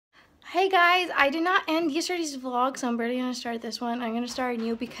Hey guys, I did not end yesterday's vlog, so I'm barely gonna start this one. I'm gonna start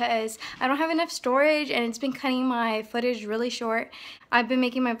new because I don't have enough storage and it's been cutting my footage really short. I've been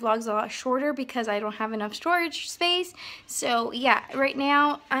making my vlogs a lot shorter because I don't have enough storage space. So yeah, right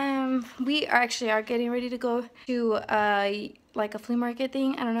now we are getting ready to go to like a flea market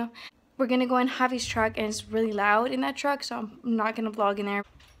thing. I don't know. We're gonna go in Javi's truck and it's really loud in that truck, so I'm not gonna vlog in there.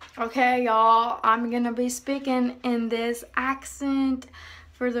 Okay, y'all, I'm gonna be speaking in this accent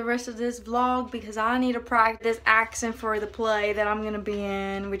for the rest of this vlog because I need to practice accent for the play that I'm gonna be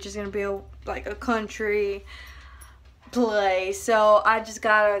in, which is gonna be like a country play. So I just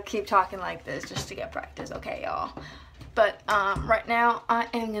gotta keep talking like this just to get practice, okay, y'all? But right now I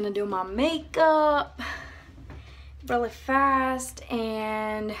am gonna do my makeup really fast,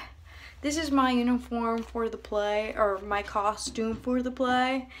 and this is my uniform for the play, or my costume for the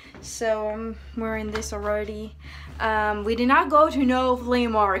play. So I'm wearing this already. We did not go to no flea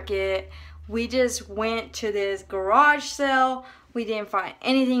market. We just went to this garage sale. We didn't find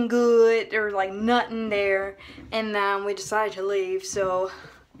anything good. There was like nothing there. And then we decided to leave. So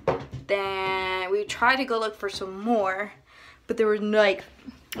then we tried to go look for some more. But there was like,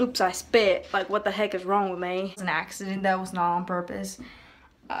 oops, I spit. Like, what the heck is wrong with me? It's an accident. That was not on purpose.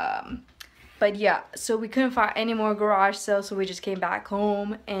 But yeah, so we couldn't find any more garage sales, so we just came back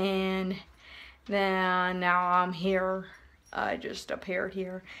home, and then now I'm here. I just appeared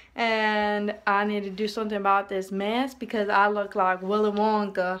here, and I need to do something about this mess because I look like Willy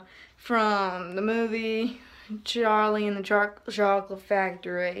Wonka from the movie Charlie and the Chocolate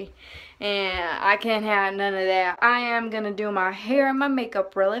Factory, and I can't have none of that. I am gonna do my hair and my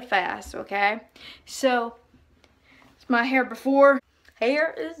makeup really fast, okay? So it's my hair before.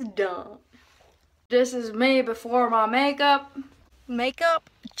 Hair is done. This is me before my makeup. Makeup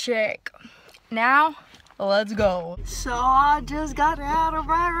check. Now, let's go. So I just got out of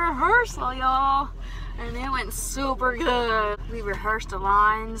my rehearsal, y'all. And it went super good. We rehearsed the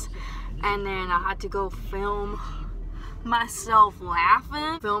lines, and then I had to go film myself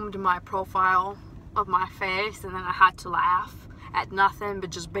laughing. Filmed my profile of my face, and then I had to laugh at nothing, but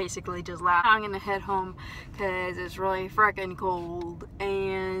just basically just laugh. I'm gonna head home because it's really freaking cold,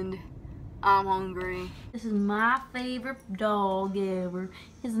 and I'm hungry. This is my favorite dog ever.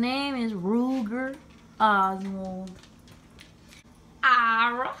 His name is Ruger Oswald.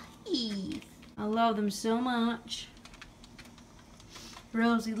 Alright. I love them so much.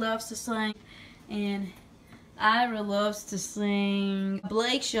 Rosie loves to sing, and Ira loves to sing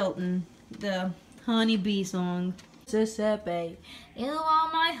Blake Shelton, the Honey Bee song. Giuseppe, you are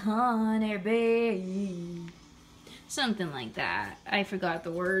my honey bee. Something like that. I forgot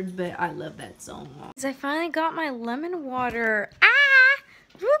the words, but I love that song. I finally got my lemon water. Ah!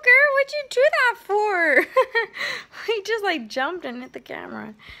 Ruger, what'd you do that for? He just like jumped and hit the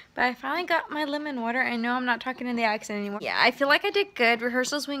camera. But I finally got my lemon water. I know I'm not talking in the accent anymore. Yeah, I feel like I did good.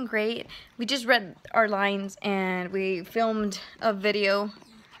 Rehearsals went great. We just read our lines and we filmed a video.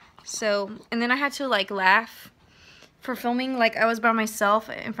 So, and then I had to like laugh for filming. Like I was by myself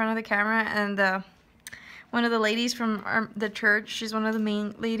in front of the camera, and one of the ladies from the church, she's one of the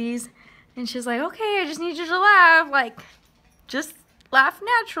main ladies, and she's like, okay, I just need you to laugh, like, just laugh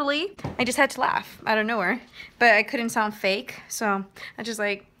naturally. I just had to laugh out of nowhere, but I couldn't sound fake, so I just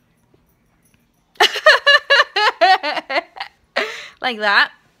like, like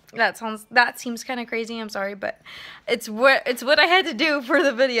that. That seems kind of crazy, I'm sorry, but it's what I had to do for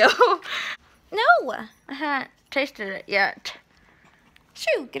the video. No, I haven't tasted it yet.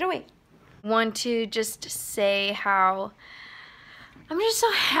 Shoo, get away. Want to just say how I'm just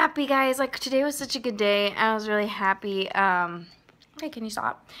so happy, guys. Like, today was such a good day. I was really happy. Hey, can you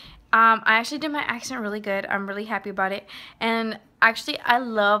stop? I actually did my accent really good. I'm really happy about it. And actually, I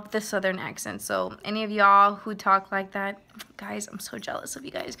love the southern accent. So any of y'all who talk like that, guys, I'm so jealous of you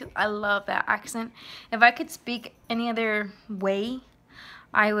guys because I love that accent. If I could speak any other way,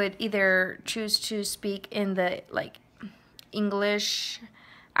 I would either choose to speak in the like English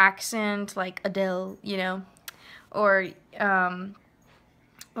accent, like Adele, you know, or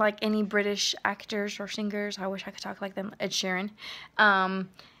like any British actors or singers. I wish I could talk like them. Ed Sheeran.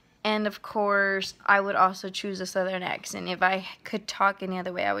 And of course I would also choose a southern accent. If I could talk any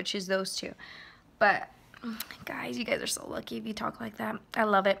other way, I would choose those two. But guys, you guys are so lucky if you talk like that. I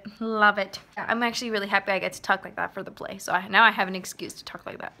love it. Love it. I'm actually really happy I get to talk like that for the play. So now I have an excuse to talk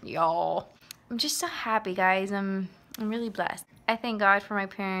like that, y'all. I'm just so happy, guys. I'm really blessed. I thank God for my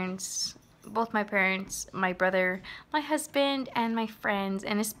parents, both my parents, my brother, my husband, and my friends,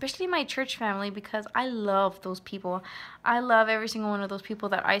 and especially my church family, because I love those people. I love every single one of those people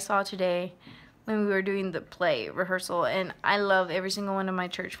that I saw today. when we were doing the play rehearsal, and I love every single one of my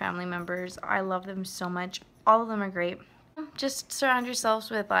church family members. I love them so much. All of them are great. Just surround yourselves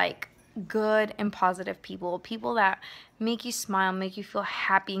with like good and positive people, people that make you smile, make you feel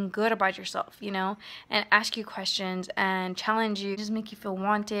happy and good about yourself, you know, and ask you questions and challenge you, just make you feel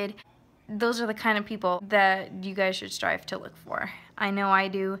wanted. Those are the kind of people that you guys should strive to look for. I know I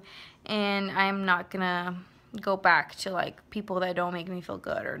do, and I'm not gonna go back to like people that don't make me feel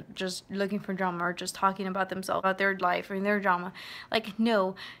good, or just looking for drama, or just talking about themselves, about their life or their drama. Like,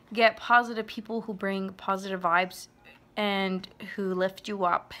 no, get positive people who bring positive vibes and who lift you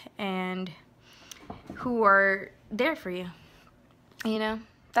up and who are there for you. You know,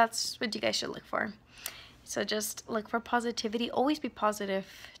 that's what you guys should look for. So just look for positivity. Always be positive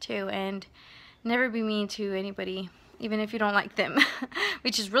too, and never be mean to anybody, even if you don't like them,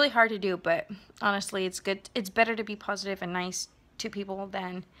 which is really hard to do, but honestly, it's good. It's better to be positive and nice to people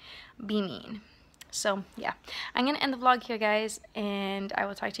than be mean. So yeah, I'm gonna end the vlog here, guys, and I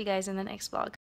will talk to you guys in the next vlog.